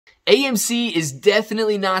AMC is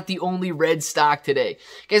definitely not the only red stock today.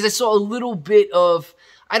 Guys, I saw a little bit of,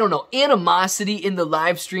 I don't know, animosity in the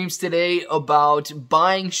live streams today about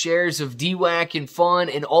buying shares of DWAC and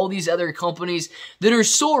PHUN and all these other companies that are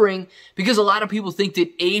soaring because a lot of people think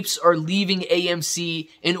that apes are leaving AMC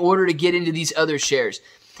in order to get into these other shares.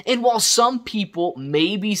 And while some people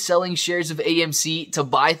may be selling shares of AMC to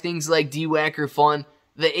buy things like DWAC or PHUN,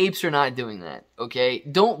 the apes are not doing that, okay?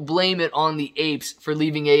 Don't blame it on the apes for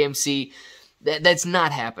leaving AMC. That's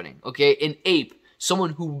not happening, okay? An ape,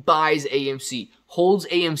 someone who buys AMC, holds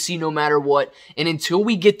AMC no matter what, and until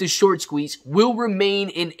we get the short squeeze, will remain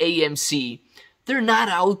in AMC. They're not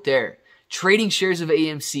out there trading shares of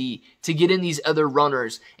AMC to get in these other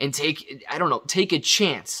runners and take, I don't know, take a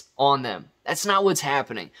chance on them. That's not what's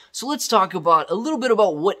happening. So let's talk about a little bit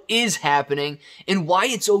about what is happening and why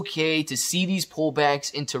it's okay to see these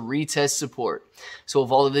pullbacks and to retest support. So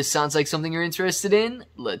if all of this sounds like something you're interested in,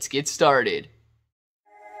 let's get started.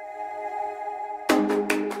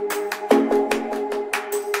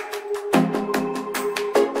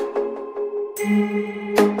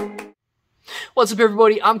 What's up,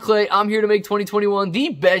 everybody? I'm Clay. I'm here to make 2021 the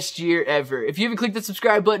best year ever. If you haven't clicked the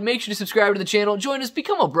subscribe button, make sure to subscribe to the channel. Join us,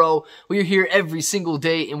 become a bro. We are here every single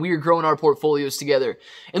day, and we are growing our portfolios together.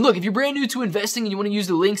 And look, if you're brand new to investing and you want to use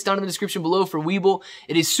the links down in the description below for Webull,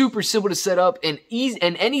 it is super simple to set up, and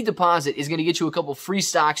any deposit is going to get you a couple free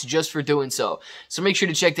stocks just for doing so. So make sure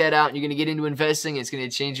to check that out, and you're going to get into investing, and it's going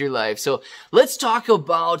to change your life. So let's talk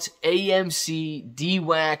about AMC,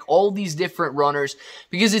 DWAC, all these different runners,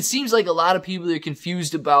 because it seems like a lot of people are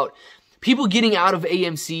confused about people getting out of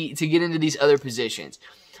AMC to get into these other positions.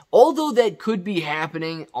 Although that could be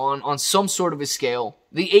happening on some sort of a scale,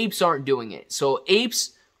 the apes aren't doing it. So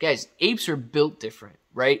apes, guys, apes are built different,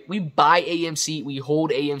 right? We buy AMC, we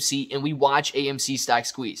hold AMC, and we watch AMC stock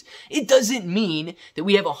squeeze. It doesn't mean that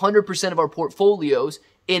we have 100% of our portfolios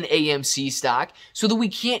in AMC stock so that we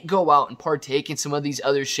can't go out and partake in some of these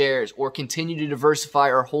other shares or continue to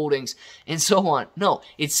diversify our holdings and so on. No,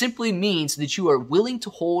 it simply means that you are willing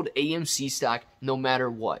to hold AMC stock no matter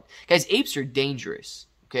what. Guys, apes are dangerous.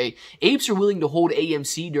 Okay, apes are willing to hold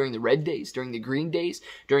AMC during the red days, during the green days,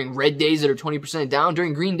 during red days that are 20% down,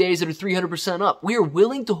 during green days that are 300% up. We are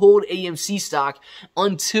willing to hold AMC stock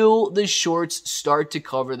until the shorts start to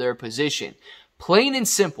cover their position. Plain and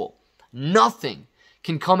simple. Nothing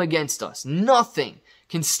can come against us. Nothing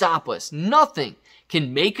can stop us. Nothing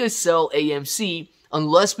can make us sell AMC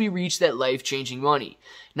unless we reach that life-changing money.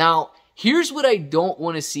 Now, here's what I don't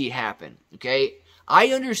want to see happen, okay?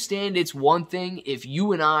 I understand it's one thing if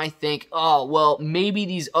you and I think, oh, well, maybe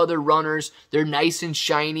these other runners, they're nice and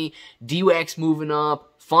shiny. DWAC's moving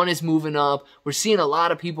up. PHUN is moving up. We're seeing a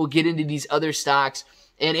lot of people get into these other stocks,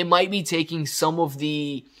 and it might be taking some of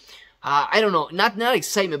the I don't know, not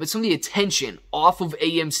excitement, but some of the attention off of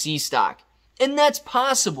AMC stock. And that's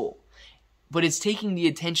possible. But it's taking the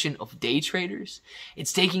attention of day traders.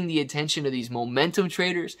 It's taking the attention of these momentum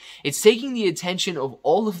traders. It's taking the attention of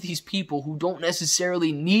all of these people who don't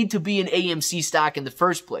necessarily need to be in AMC stock in the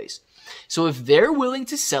first place. So if they're willing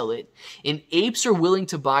to sell it and apes are willing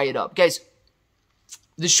to buy it up. Guys,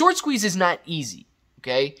 the short squeeze is not easy,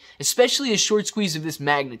 okay? Especially a short squeeze of this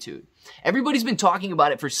magnitude. Everybody's been talking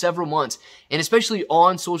about it for several months, and especially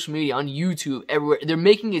on social media, on YouTube, everywhere. They're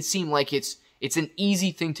making it seem like it's an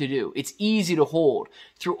easy thing to do. It's easy to hold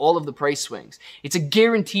through all of the price swings. It's a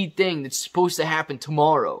guaranteed thing that's supposed to happen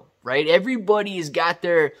tomorrow, right? Everybody has got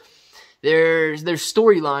their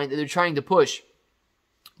storyline that they're trying to push,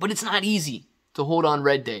 but it's not easy to hold on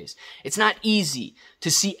red days. It's not easy to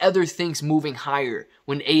see other things moving higher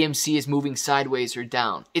when AMC is moving sideways or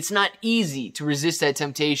down. It's not easy to resist that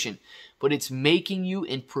temptation, but it's making you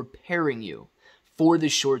and preparing you for the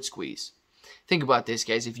short squeeze. Think about this,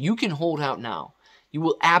 guys. If you can hold out now, you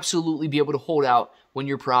will absolutely be able to hold out when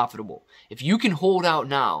you're profitable. If you can hold out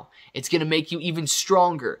now, it's going to make you even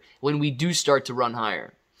stronger when we do start to run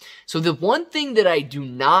higher. So the one thing that I do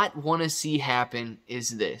not want to see happen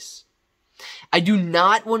is this. I do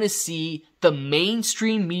not want to see the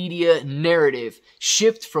mainstream media narrative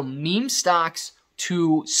shift from meme stocks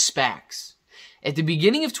to SPACs. At the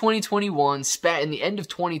beginning of 2021, and the end of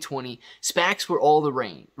 2020, SPACs were all the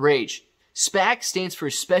rage. SPAC stands for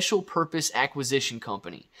Special Purpose Acquisition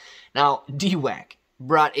Company. Now, DWAC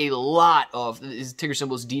brought a lot of, his ticker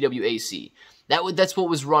symbol is DWAC. That's what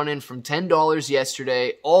was running from $10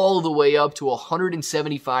 yesterday all the way up to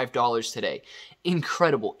 $175 today.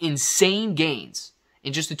 Incredible, insane gains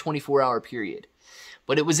in just a 24-hour period.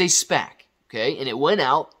 But it was a SPAC, okay? And it went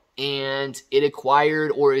out and it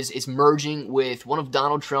acquired or is merging with one of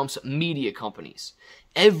Donald Trump's media companies.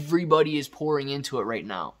 Everybody is pouring into it right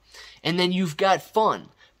now. And then you've got PHUN.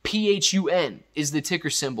 PHUN is the ticker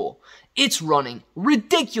symbol. It's running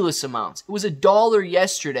ridiculous amounts. It was $1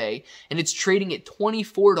 yesterday, and it's trading at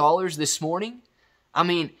 $24 this morning. I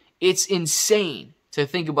mean, it's insane to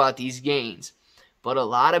think about these gains. But a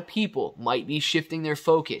lot of people might be shifting their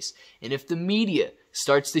focus. And if the media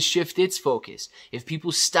starts to shift its focus, if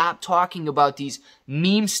people stop talking about these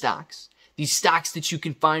meme stocks, these stocks that you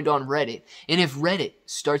can find on Reddit, and if Reddit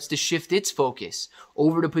starts to shift its focus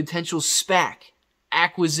over to potential SPAC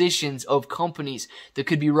acquisitions of companies that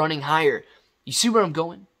could be running higher, you see where I'm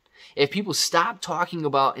going? If people stop talking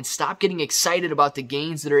about and stop getting excited about the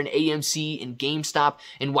gains that are in AMC and GameStop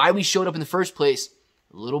and why we showed up in the first place,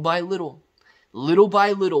 little by little,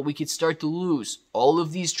 we could start to lose all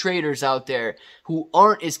of these traders out there who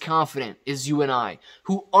aren't as confident as you and I,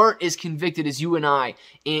 who aren't as convicted as you and I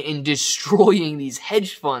in destroying these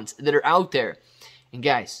hedge funds that are out there. And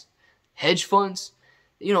guys, hedge funds,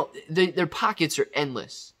 you know, their pockets are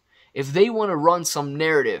endless. If they want to run some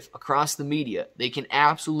narrative across the media, they can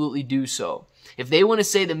absolutely do so. If they want to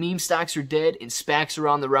say the meme stocks are dead and SPACs are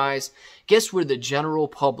on the rise, guess where the general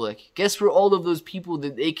public, guess where all of those people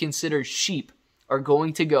that they consider sheep are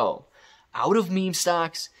going to go? Out of meme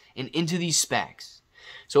stocks and into these SPACs.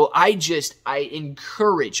 So I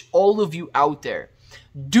encourage all of you out there,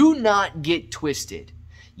 do not get twisted.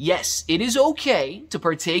 Yes, it is okay to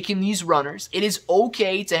partake in these runners. It is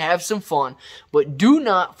okay to have some fun, but do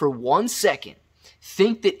not for 1 second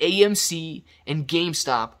think that AMC and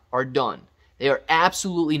GameStop are done. They are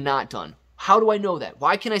absolutely not done. How do I know that?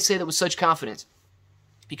 Why can I say that with such confidence?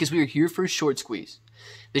 Because we are here for a short squeeze.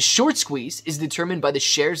 The short squeeze is determined by the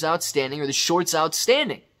shares outstanding or the shorts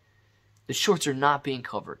outstanding. The shorts are not being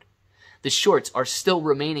covered. The shorts are still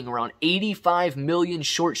remaining around 85 million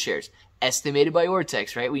short shares, estimated by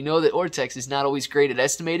Ortex, right? We know that Ortex is not always great at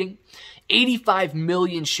estimating. 85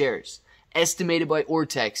 million shares estimated by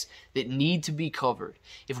Ortex that need to be covered.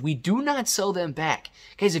 If we do not sell them back,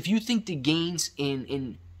 guys, if you think the gains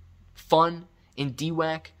in PHUN, in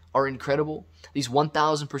DWAC are incredible, these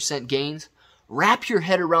 1,000% gains, wrap your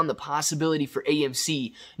head around the possibility for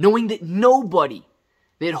AMC, knowing that nobody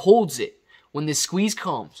that holds it when the squeeze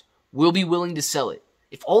comes will be willing to sell it.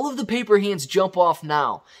 If all of the paper hands jump off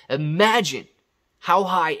now, imagine how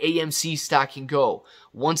high AMC stock can go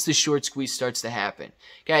once the short squeeze starts to happen.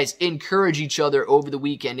 Guys, encourage each other over the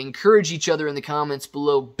weekend. Encourage each other in the comments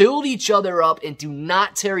below. Build each other up and do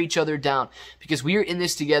not tear each other down, because we are in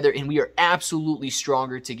this together and we are absolutely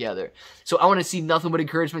stronger together. So I want to see nothing but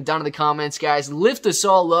encouragement down in the comments, guys. Lift us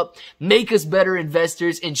all up, make us better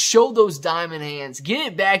investors, and show those diamond hands. Get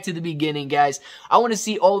it back to the beginning, guys. I want to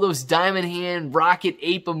see all those diamond hand, rocket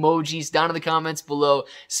ape emojis down in the comments below.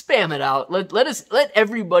 Spam it out. Let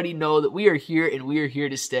everybody know that we are here and we are here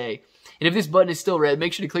to stay. And if this button is still red,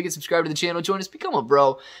 make sure to click it, subscribe to the channel, join us, become a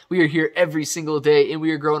bro. We are here every single day and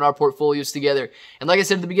we are growing our portfolios together. And like I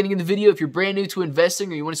said at the beginning of the video, if you're brand new to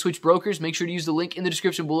investing or you want to switch brokers, make sure to use the link in the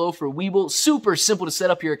description below for Webull. Super simple to set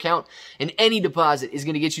up your account, and any deposit is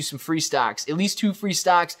going to get you some free stocks. At least 2 free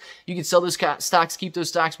stocks. You can sell those stocks, keep those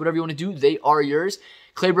stocks, whatever you want to do, they are yours.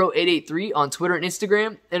 ClayBro883 on Twitter and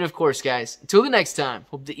Instagram. And of course, guys, until the next time,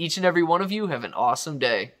 hope that each and every one of you have an awesome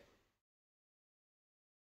day.